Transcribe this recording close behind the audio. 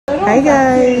Hi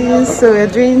guys, so we're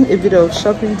doing a bit of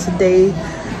shopping today.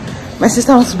 My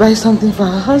sister wants to buy something for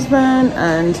her husband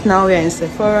and now we're in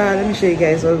Sephora. Let me show you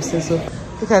guys what we see. So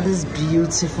look at this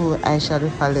beautiful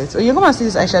eyeshadow palette. Oh, you're gonna see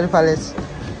this eyeshadow palette.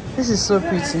 This is so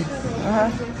pretty.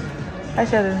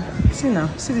 Eyeshadow. See now,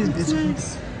 see this beautiful.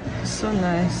 It's so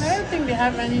nice. I don't think they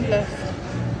have any left.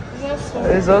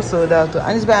 It's all sold out,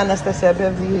 and it's by Anastasia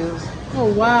Beverly Hills. Oh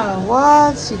wow.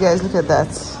 What? You guys, look at that.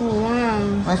 Oh wow.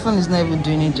 My phone is not even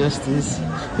doing it justice.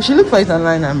 We should look for it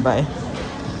online and buy.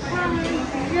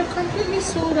 You're completely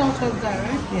sold out of that,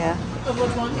 right? Yeah. Oh,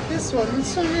 but this one, it's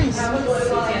so nice.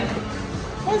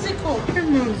 What's it called?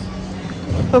 Primrose.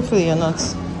 Hopefully you're not.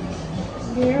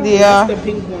 They are. The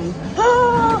pink one.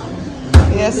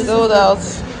 Yeah, sold out.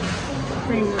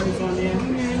 Primrose one, yeah.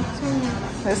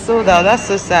 They're sold out. That's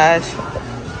so sad.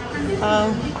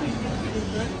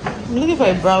 I'm looking for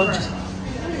a brow.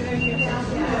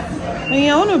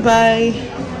 I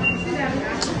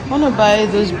want to buy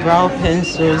those brow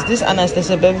pencils. This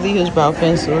Anastasia Beverly Hills brow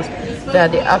pencils. They are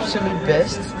the absolute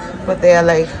best, but they are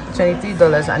like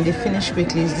 $23 and they finish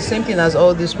quickly. It's the same thing as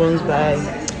all these ones by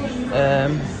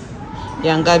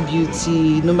Younger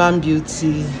Beauty, Numan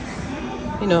Beauty,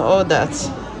 you know, all that.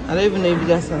 I don't even know if you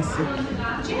guys can see.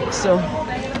 So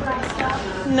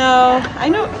no, I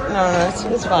know. No,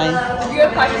 it's fine. If you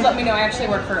have questions, let me know. I actually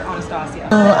work for Anastasia.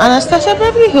 Anastasia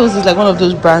Beverly Hills is like one of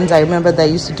those brands I remember that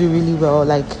used to do really well,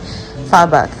 like far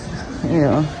back. You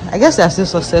know, I guess they're still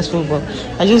successful, but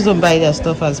I just don't buy their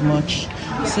stuff as much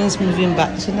since moving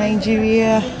back to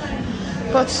Nigeria.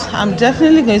 But I'm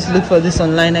definitely going to look for this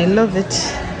online. I love it.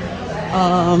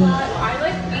 I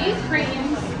like these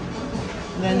creams.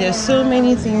 Then there's so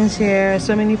many things here,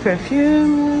 so many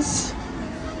perfumes.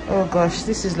 Oh gosh,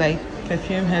 this is like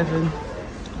perfume heaven.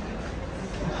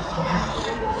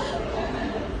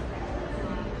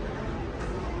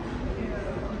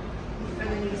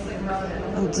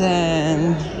 And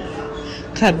then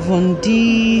Kat Von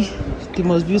D, the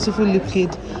most beautiful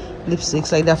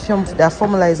lipsticks. Like their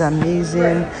formula is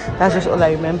amazing. That's just all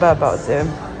I remember about them.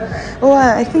 Oh,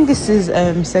 I think this is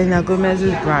Selena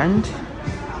Gomez's brand.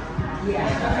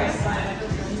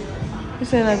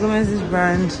 Selena Gomez's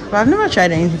brand, but I've never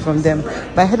tried anything from them.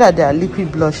 But I heard that their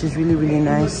liquid blush is really, really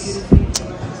nice.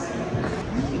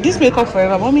 This Makeup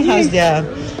Forever, mommy has their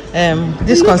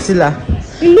this concealer,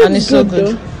 and it's so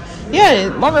good. Yeah,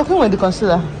 mommy, come with the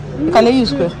concealer. Can I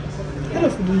use it?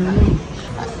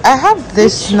 I have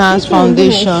this NARS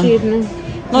foundation.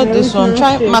 Not this one.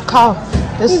 Try Macau.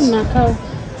 This is Macau.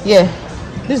 Yeah,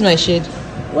 this is my shade.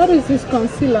 What is this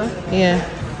concealer? Yeah.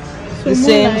 So the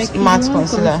same like matte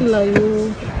concealer.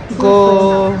 You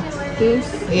go this.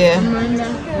 Yeah.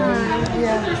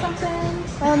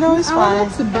 Yeah. Oh no, it's fine. I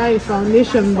want to buy a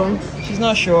foundation, but she's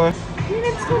not sure.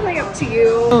 It's totally up to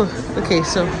you. Oh, okay.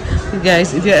 So, you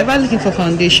guys, if you're ever looking for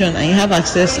foundation and you have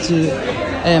access to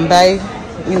buy,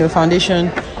 you know,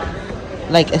 foundation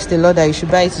like Estee Lauder, you should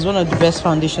buy it. It's one of the best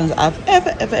foundations I've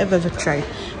ever tried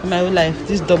in my whole life.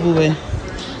 This double wear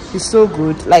is so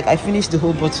good. Like I finished the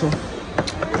whole bottle.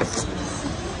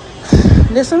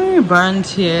 There's so many brands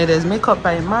here. There's Makeup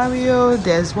by Mario.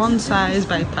 There's One Size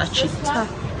by Pachita.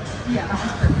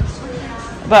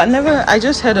 But I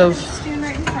just heard of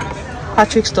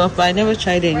Patrick stuff, but I never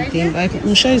tried anything.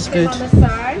 I'm sure it's good.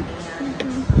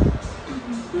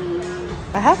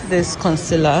 I have this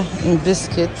concealer in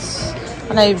Biscuits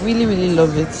and I really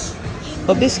love it.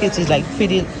 But Biscuits is like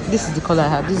pretty. This is the color I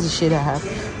have. This is the shade I have.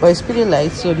 But it's pretty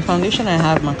light. So the foundation I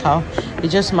have, Macau, it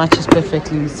just matches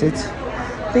perfectly with it.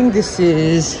 I think this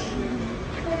is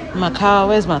Macau.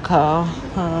 Where's Macau?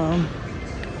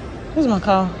 Where's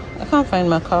Macau? I can't find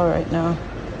Macau right now.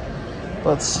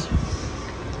 But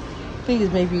I think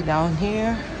it's maybe down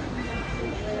here.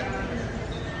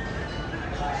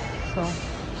 So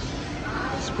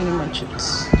that's pretty much it.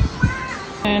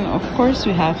 And of course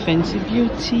we have Fenty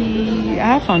Beauty. I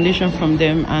have foundation from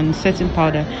them and setting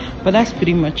powder, but that's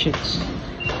pretty much it.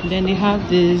 Then they have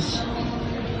this,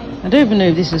 I don't even know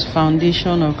if this is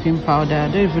foundation or cream powder. I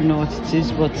don't even know what it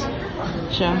is, but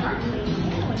sure,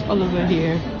 it's all over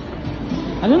here.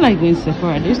 I don't like going to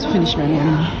Sephora. They used to finish my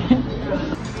money.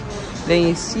 Then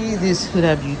you see this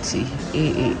Huda Beauty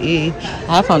AAA.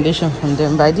 I have foundation from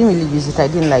them, but I didn't really use it. I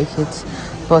didn't like it.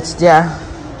 But their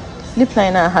lip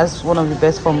liner has one of the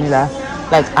best formula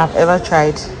like I've ever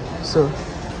tried. So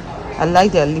I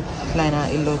like their lip liner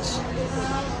a lot,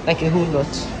 like a whole lot.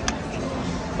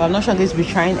 But I'm not sure I'm going to be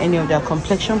trying any of their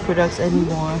complexion products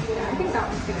anymore.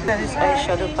 This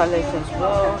eyeshadow palette as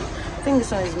well. I think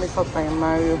this one is Makeup by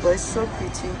Mario, but it's so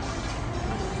pretty.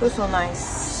 So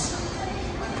nice.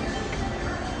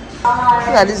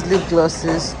 Look at these lip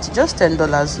glosses. It's just $10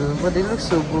 though, but they look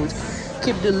so good.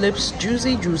 Keep the lips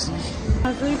juicy.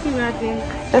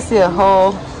 Let's see a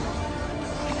haul.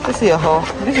 This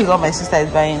is what my sister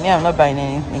is buying. Yeah, I'm not buying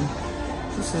anything.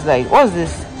 This is like, what's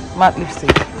this? Matte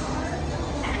lipstick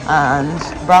and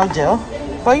brow gel.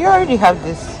 But you already have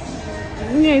this.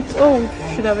 Yeah, it's old.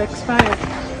 Should have expired.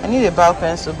 I need a brow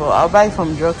pencil, but I'll buy it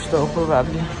from drugstore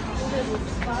probably.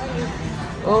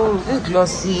 Oh, this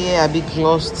glossy, yeah, big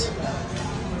glossed.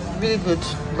 Really good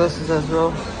glosses as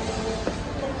well.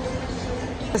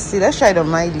 Let's see, let's try it on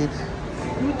my lip.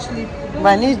 Which lip? But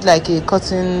I need like a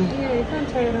cotton. Yeah, you can't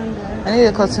try it on there. I need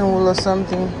a cotton wool or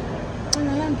something.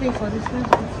 I'm paying for this.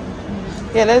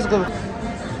 Yeah, let's go.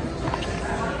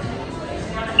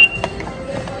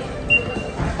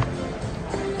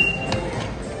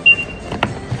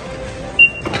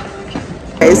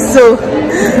 So I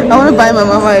want to buy my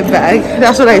mama a bag.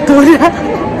 That's what I told her.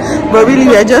 But really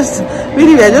we are just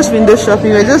window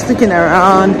shopping. We're just looking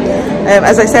around.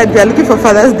 As I said, we are looking for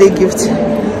Father's Day gift.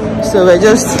 So we're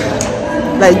just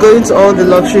like going to all the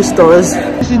luxury stores.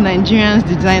 This is Nigerian's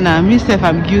designer. Myself,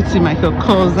 I'm guilty. Michael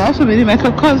Kors. I have so many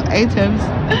Michael Kors items.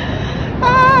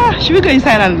 Should we go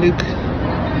inside and look?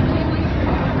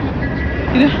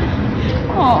 You know?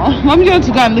 Oh, Mommy, you want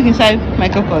to go and look inside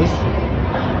Michael Kors?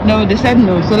 No, they said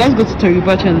no. So let's go to Tory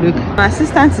Burch and look. My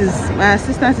assistant is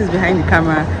behind the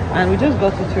camera, and we just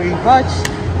got to Tory Burch.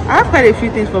 I have quite a few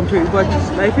things from Tory Burch.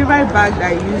 My favorite bag that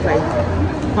I use like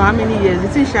for how many years?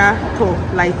 It's in Shato,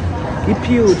 like it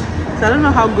peeled. So I don't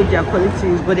know how good their quality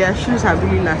is, but their shoes have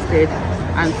really lasted,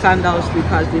 and sandal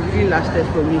slippers, they really lasted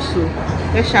for me. So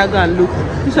let's go and look.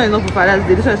 This one is not for Father's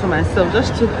Day. This one is for myself,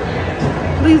 just to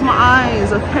please my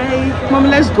eyes. Okay,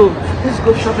 Mom, let's go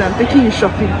shopping. I'm taking you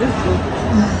shopping. Let's go.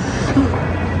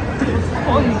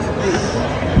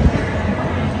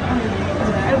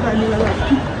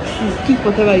 Keep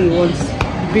whatever you want.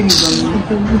 Bring it on me.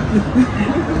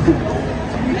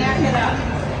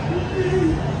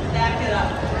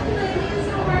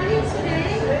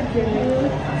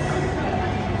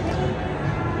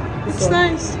 It's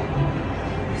nice.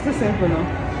 It's the same for now.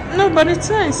 No, but it's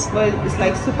nice. But it's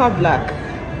like super black.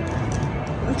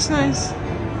 It's nice.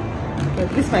 But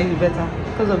this might be better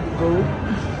because of the gold.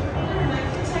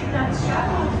 Take that strap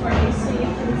off for you so you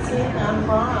can see it on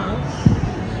long.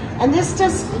 And this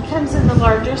just comes in the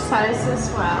larger size as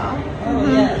well. Oh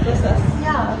yeah,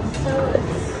 Yeah, so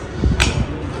it's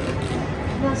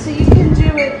now, so you can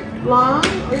do it long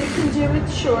or you can do it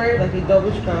short. like a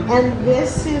double strap. And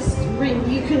this is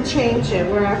you can change it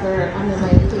wherever on the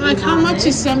length. that Like you how want much it.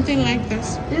 is something like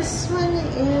this? This one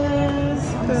is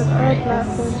The all black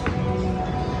one.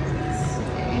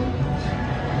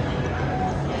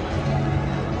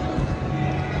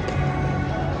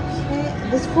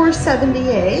 It's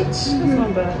 $478. That's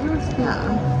not bad. Yeah.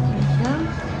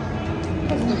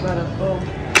 That's not bad at all.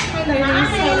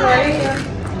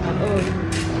 Oh,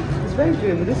 it's very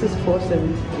good. This is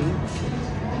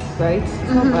 $473, right?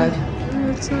 It's not bad.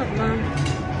 It's not bad.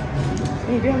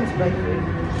 Maybe I must buy it.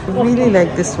 I really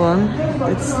like this one.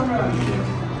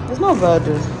 It's not bad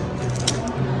though.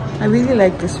 I really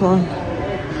like this one.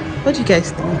 What do you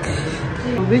guys think?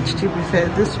 Which do you prefer,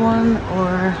 this one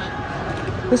or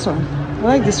this one? I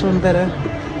like this one better.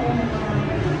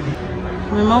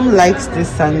 My mom likes these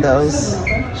sandals.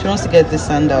 She wants to get these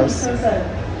sandals.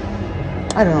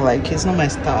 I don't like it. It's not my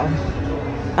style.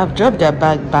 I've dropped their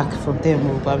bag back from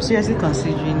them, but I'm seriously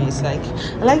considering it. It's like,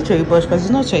 I like Tory Burch because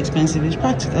it's not so expensive. It's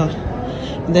practical.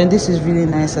 And then this is really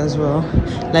nice as well.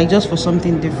 Like just for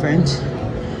something different.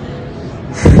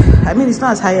 I mean, it's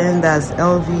not as high end as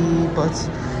LV, but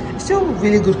it's still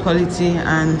really good quality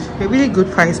and a really good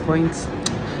price point.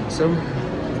 So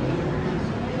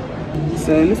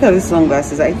look at these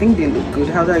sunglasses. I think they look good.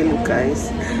 How do I look,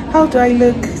 guys? How do I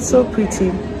look? It's so pretty.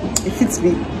 It fits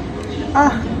me.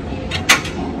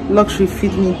 Luxury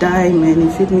fit me die, man.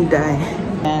 It fit me die.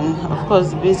 And of course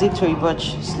the basic Tory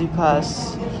Burch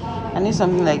slippers. I need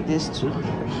something like this too,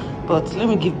 but let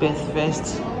me give birth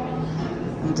first,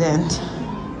 and then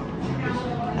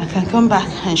I can come back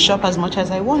and shop as much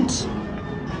as I want.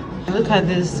 Look at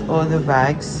these other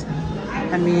bags.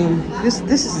 I mean, this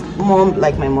is more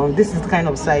like my mom. This is the kind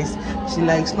of size she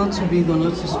likes, not too big or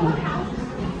not too small.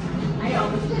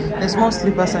 There's more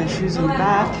slippers and shoes in the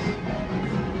back.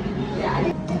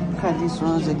 Look at these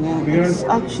ones again. It's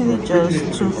actually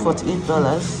just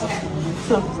 $248.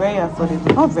 So very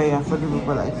affordable. Not very affordable,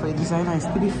 but like for a designer, it's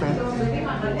pretty fair.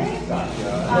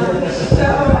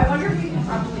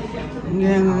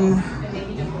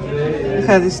 Look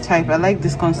at this type. I like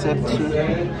this concept too.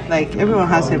 Like everyone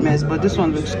has a mess, but this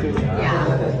one looks good.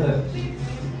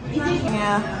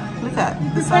 Yeah, Look at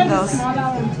the sandals.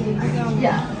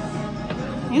 Yeah.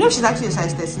 You know she's actually a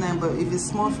size 39, but if it's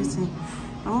small fitting,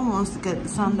 my mom wants to get the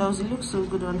sandals. It looks so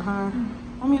good on her.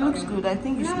 I mean, it looks good. I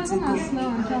think you should take it.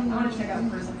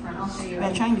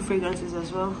 We're trying the fragrances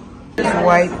as well. This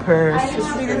white purse, it's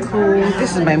really cool.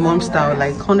 This is my mom's style,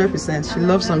 like 100%. She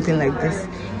loves something like this.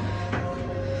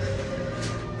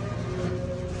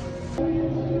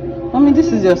 Mommy, this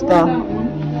is your style.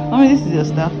 Mommy, this is your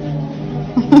style.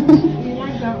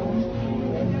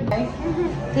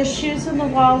 The shoes and the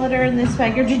wallet are in this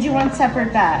bag, or did you want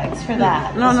separate bags for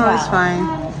that? No, no, it's fine.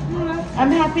 I'm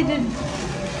happy to.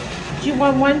 Do you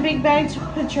want one big bag to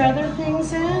put your other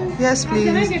things in? Yes, please.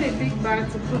 Can I get a big bag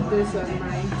to put this on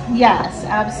mine? Yes,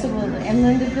 absolutely. And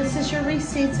Linda, this is your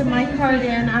receipts and my card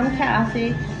in. I'm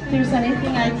Kathy. If there's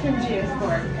anything I can do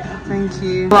for you. Thank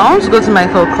you. Well, I want to go to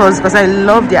Michael Kors because I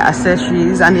love their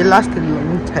accessories and they last a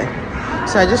long time.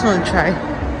 So I just want to try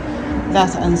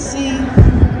that and see.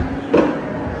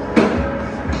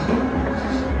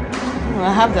 Oh,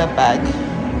 I have that bag.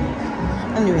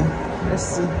 Anyway, let's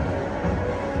see.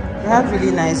 They have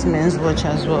really nice men's watch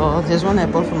as well. There's one I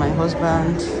bought for my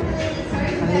husband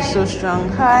and it's so strong.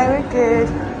 Hi, we're good.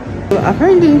 So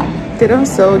apparently they don't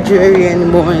sell jewelry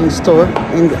anymore in the store,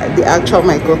 in the actual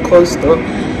Michael Kors store,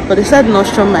 but they said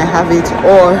Nordstrom might have it,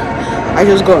 or I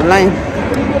just go online.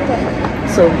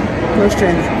 So no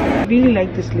strength. I really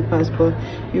like the slippers, but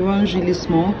it runs really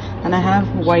small and I have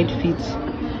wide feet.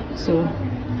 So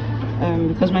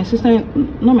because my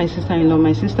sister-in-law, my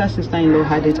sister's sister-in-law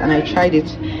had it and I tried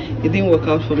it. It didn't work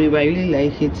out for me, but I really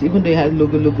like it, even though it has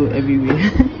logo everywhere.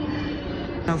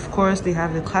 And of course they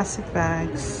have the classic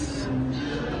bags,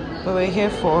 but we're here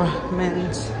for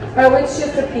men's. Oh, it's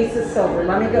just a piece of silver.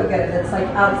 Let me go get it. It's like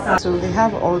outside. So they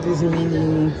have all these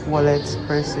mini wallets,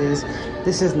 purses.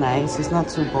 This is nice. It's not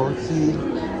too bulky.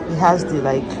 It has the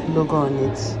like logo on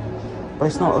it, but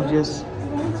it's not obvious.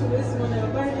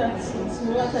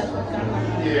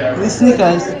 The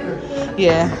sneakers,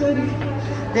 yeah,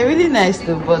 they're really nice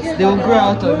though, but they will grow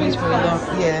out of it for a long.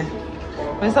 Yeah,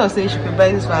 but instead of saying you should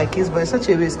buy this for our kids, but it's such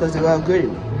a waste because they will outgrow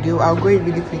it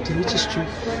really quickly, which is true.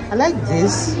 I like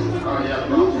this.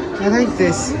 I like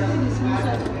this.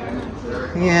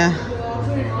 Yeah,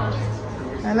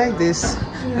 I like this.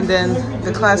 And then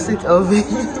the classic of it.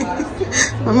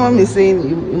 My mom is saying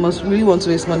you must really want to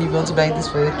waste money if you want to buy this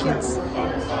for your kids.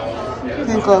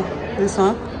 Think of this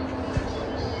one.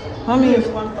 Mommy,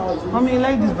 you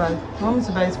like this bag? You want me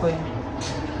to buy it for you?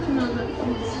 No.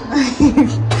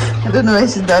 I don't know why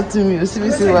she did that to me.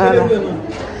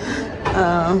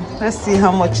 Let's see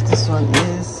how much this one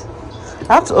is.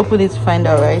 I have to open it to find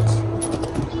out, right?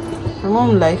 My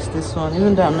mom likes this one,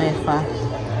 even though I'm not a fan.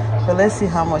 But let's see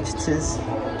how much it is.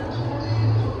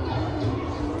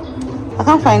 I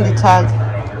can't find the tag.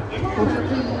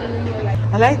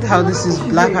 I like how this is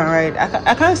black and red.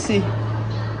 I can't see.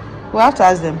 We'll have to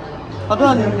ask them. Hold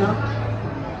on.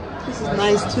 This is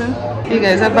nice too. Hey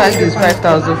guys, that bag is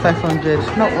 5,500.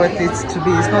 Not worth it to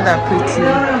be. It's not that pretty.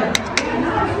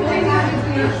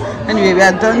 Anyway, we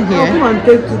are done here. Come on,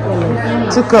 take 2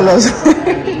 colors. 2 colors.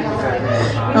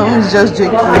 Mom's just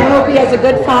joking. I hope he has a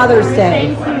good Father's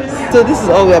Day. So this is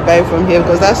all we are buying from here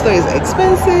because that store is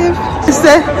expensive.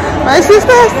 My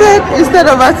sister said instead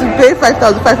of her to pay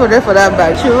 5,500 for that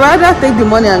bag, she would rather take the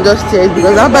money and just share it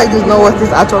because that bag is not worth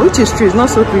it at all, which is true. It's not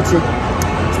so pretty.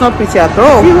 It's not pretty at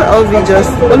all.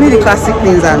 Only the classic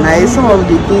things are nice. Some of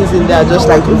the things in there are just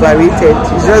like overrated.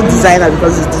 It's just designer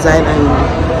because it's designer, you know.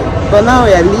 But now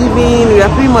we are leaving. We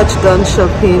are pretty much done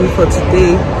shopping for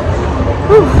today.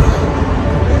 Whew.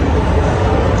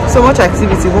 So much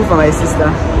activity even for my sister.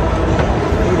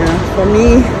 For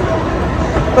me,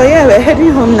 but yeah, we're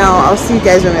heading home now. I'll see you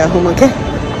guys when we're home.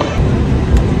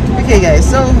 Okay guys,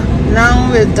 so now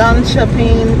we're done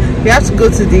shopping. We have to go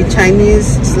to the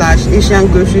Chinese/Asian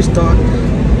grocery store.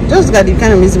 Just got the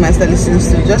kind of music my sister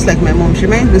listens to, just like my mom. She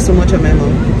reminds me so much of my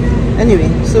mom. Anyway,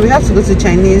 so we have to go to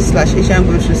Chinese/Asian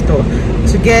grocery store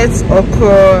to get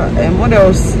okra and what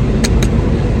else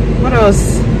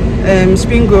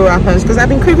spring roll wrappers, because I've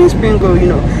been craving spring roll, you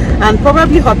know, and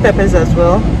probably hot peppers as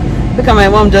well. Look at my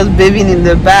mom just bathing in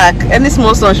the back. Any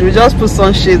small sun, she will just put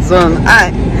sunshades on.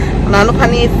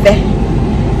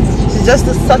 She's just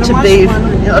such a babe.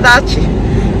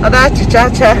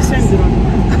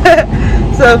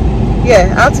 So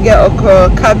yeah, I have to get okra,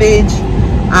 cabbage,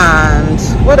 and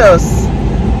what else?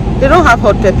 They don't have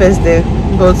hot peppers there,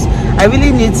 but I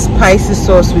really need spicy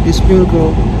sauce with the spring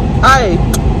roll.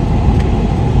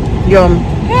 Yum.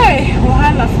 Hey,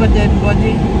 wahala for dead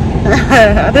body.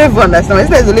 I don't even understand. My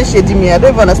sister is only shading me. I don't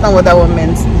even understand what that one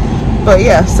meant. But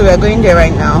yeah, so we're going there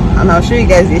right now, and I'll show you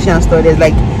guys the Asian store. There's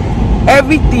like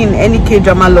everything any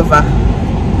K-drama lover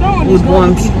would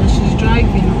want she's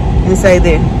driving inside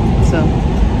there. So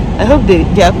I hope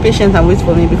they are patient and wait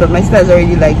for me, because my sister is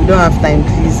already like, we don't have time,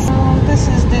 please. This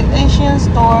is the Asian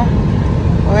store,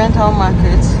 Oriental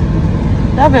Market.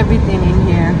 They have everything in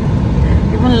here,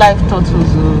 even live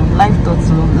turtles. Live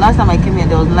turtle. Last time I came here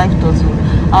there was live turtle.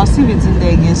 I'll see if it's in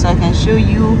there again so I can show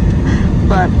you.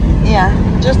 But yeah,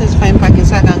 just need to find parking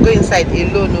so I can go inside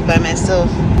alone or by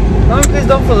myself. Mom, please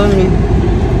don't follow me.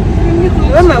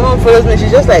 When my mom follows me,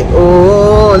 she's just like,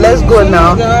 oh, let's go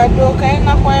now.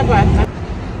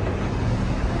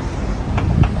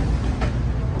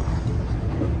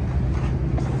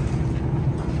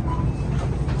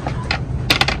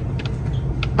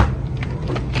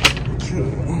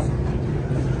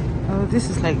 Oh, this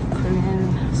is like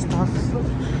Korean stuff.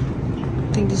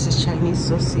 I think this is Chinese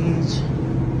sausage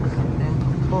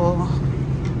and pawpaw.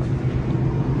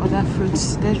 Other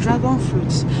fruits. There's dragon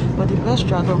fruits, but the best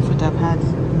dragon fruit I've had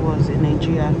was in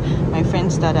Nigeria. My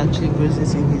friend's dad actually grows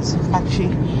this in his factory.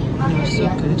 It was so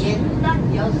good.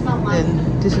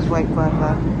 Then this is white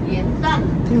guava.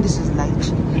 I think this is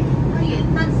lychee.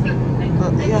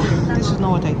 But yeah, this is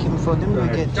not what I came for. Let me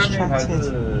get distracted.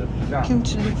 Came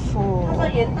to look for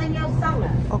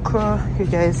okra. You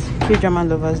guys, K-drama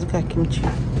lovers, look at kimchi.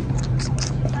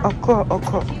 Okra.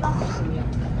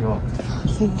 I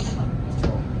think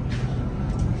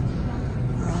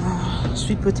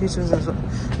sweet potatoes as well.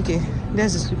 Okay,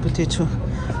 there's the sweet potato.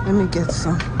 Let me get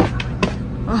some.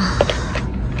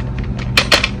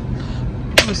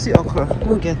 We'll see okra.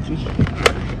 We'll get 3.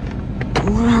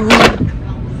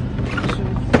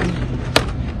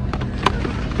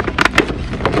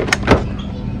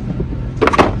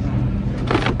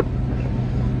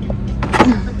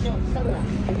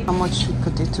 How much sweet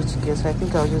potato to get? So I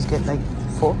think I'll just get like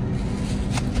 4.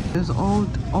 There's all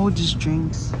these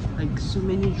drinks, like so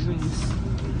many drinks.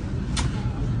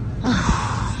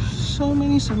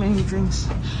 so many drinks.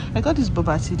 I got this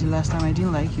boba tea the last time. I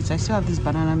didn't like it. I still have this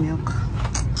banana milk.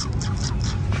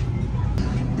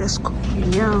 There's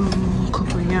cocoyam,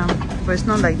 but it's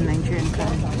not like the Nigerian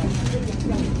kind.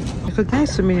 I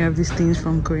recognize so many of these things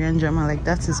from Korean drama, like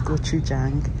that is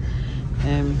gochujang.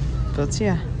 But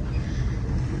yeah,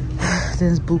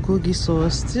 there's bulgogi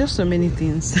sauce. There's so many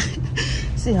things.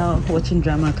 See how watching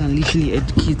drama can literally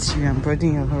educate you and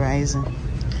broaden your horizon.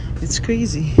 It's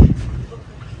crazy.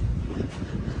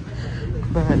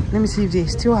 But let me see if they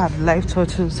still have live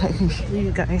turtles. I can show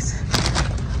you guys.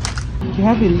 They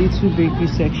have a little bakery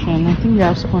section. I think they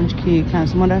have sponge cake and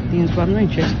some other things, but I'm not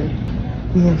interested.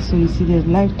 Yeah, so you see there's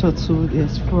live turtle,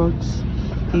 there's frogs.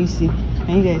 Can you see?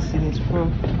 Can you guys see there's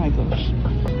frog? Oh my gosh.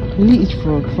 Really eat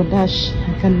frog for dash.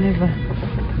 I can never.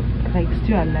 Like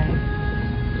still alive.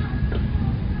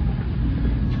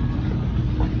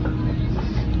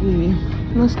 Anyway,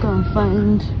 let's go and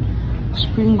find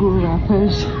spring roll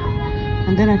wrappers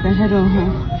and then I can head on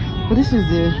home. But this is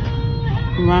the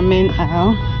ramen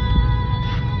aisle.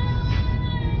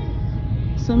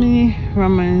 So many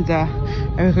ramen that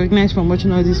I recognize from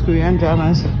watching all these Korean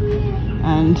dramas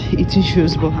and eating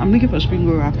shows, but I'm looking for spring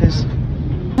roll wrappers.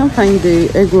 I can't find the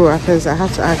egg roll wrappers. I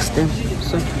have to ask them.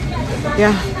 So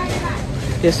yeah,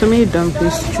 there's so many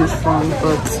dumplings to choose from,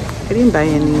 but I didn't buy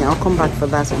any. I'll come back for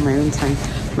that on my own time.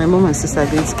 My mom and sister are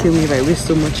going to kill me if I waste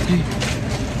so much time.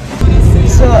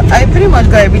 So I pretty much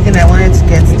got everything I wanted to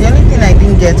get. The only thing I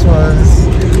didn't get was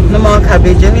normal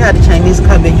cabbage. I only had the Chinese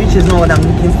cabbage, which is not what I'm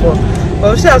looking for.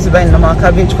 But we still have to buy normal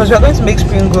cabbage because we are going to make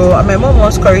spring roll, and my mom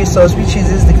wants curry sauce, which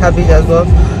uses the cabbage as well.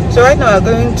 So right now we're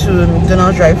going to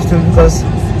McDonald's drive-thru because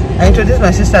I introduced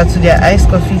my sister to their iced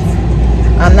coffee,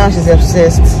 and now she's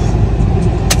obsessed.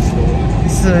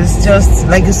 So it's just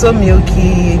like, it's so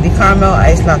milky, the caramel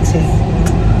iced latte.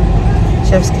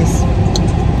 Chef's kiss.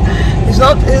 It's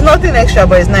nothing extra,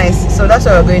 but it's nice. So that's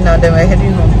where we're going now. Then we're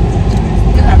heading home.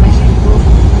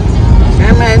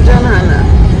 I'm enjoying Hannah.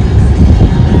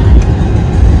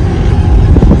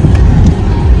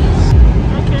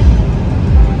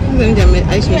 Okay.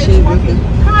 Ice machine broken.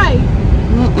 Hi.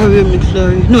 No Oreo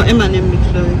McFlurry. No M&M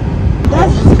McFlurry.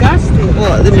 That's disgusting.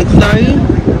 What, the McFlurry?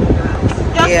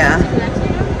 Yeah.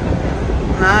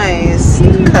 Nice.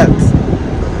 Cut.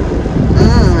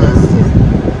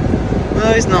 No,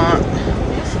 it's not.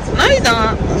 No, it's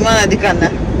not.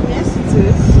 Yes, it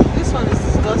is. This one is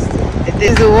disgusting. It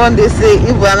is the one they say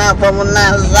Ibana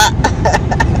Pamunaza.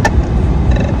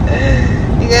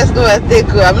 You guys go and take.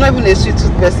 I'm not even a sweet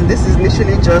tooth person. This is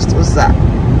literally just Osa.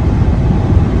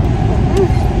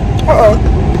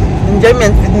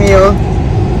 Enjoyment with me, oh.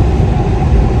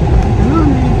 I don't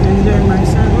need to enjoy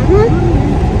myself.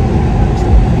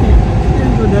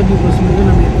 Daddy was going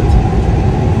to make it.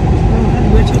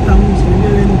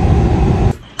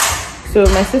 So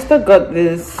my sister got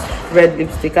this red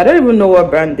lipstick. I don't even know what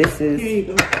brand this is. Here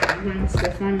you go. Gwen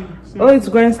Stefani. Oh, it's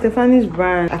Gwen Stefani's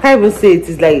brand. I can't even say it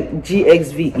is like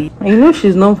GXVE. And you know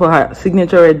she's known for her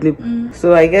signature red lip.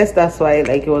 So I guess that's why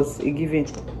like it was a given.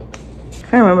 I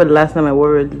can't remember the last time I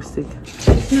wore red lipstick.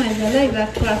 It's nice. I like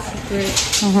that classic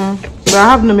red. But I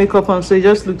have no makeup on, so it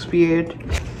just looks weird.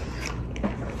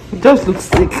 It just looks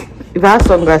sick. If I had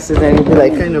sunglasses, then it'd be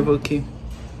like kind of okay.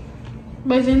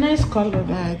 But it's a nice color.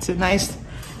 Yeah, it's a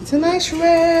nice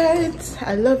red.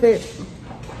 I love it.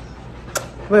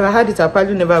 But if I had it, I'll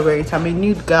probably never wear it. I'm a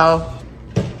nude girl.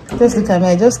 Just look at me.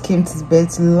 I just came to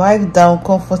bed to lie down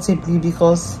comfortably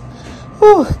because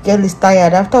girl is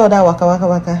tired after all that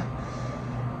waka.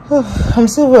 I'm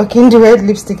still working the red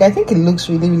lipstick. I think it looks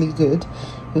really good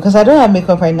because I don't have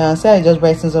makeup right now, so I just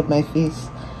brightens up my face.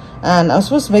 And I was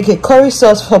supposed to make a curry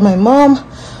sauce for my mom,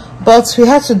 but we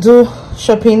had to do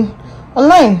shopping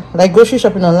online, like grocery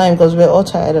shopping online, because we're all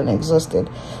tired and exhausted.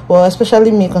 Well,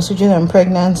 especially me, considering I'm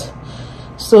pregnant.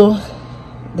 So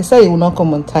they said it will not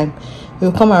come on time. It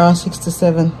will come around 6 to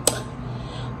 7.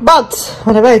 But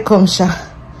whenever it comes,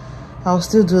 I'll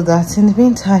still do that. In the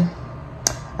meantime,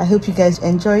 I hope you guys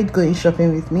enjoyed going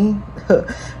shopping with me.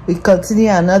 We continue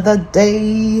another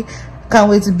day. Can't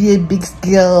wait to be a big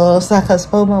girl so I can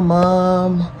spoil my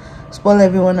mom, spoil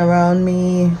everyone around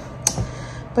me.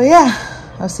 But yeah,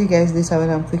 I'll see you guys later when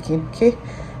I'm cooking. Okay,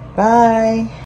 bye.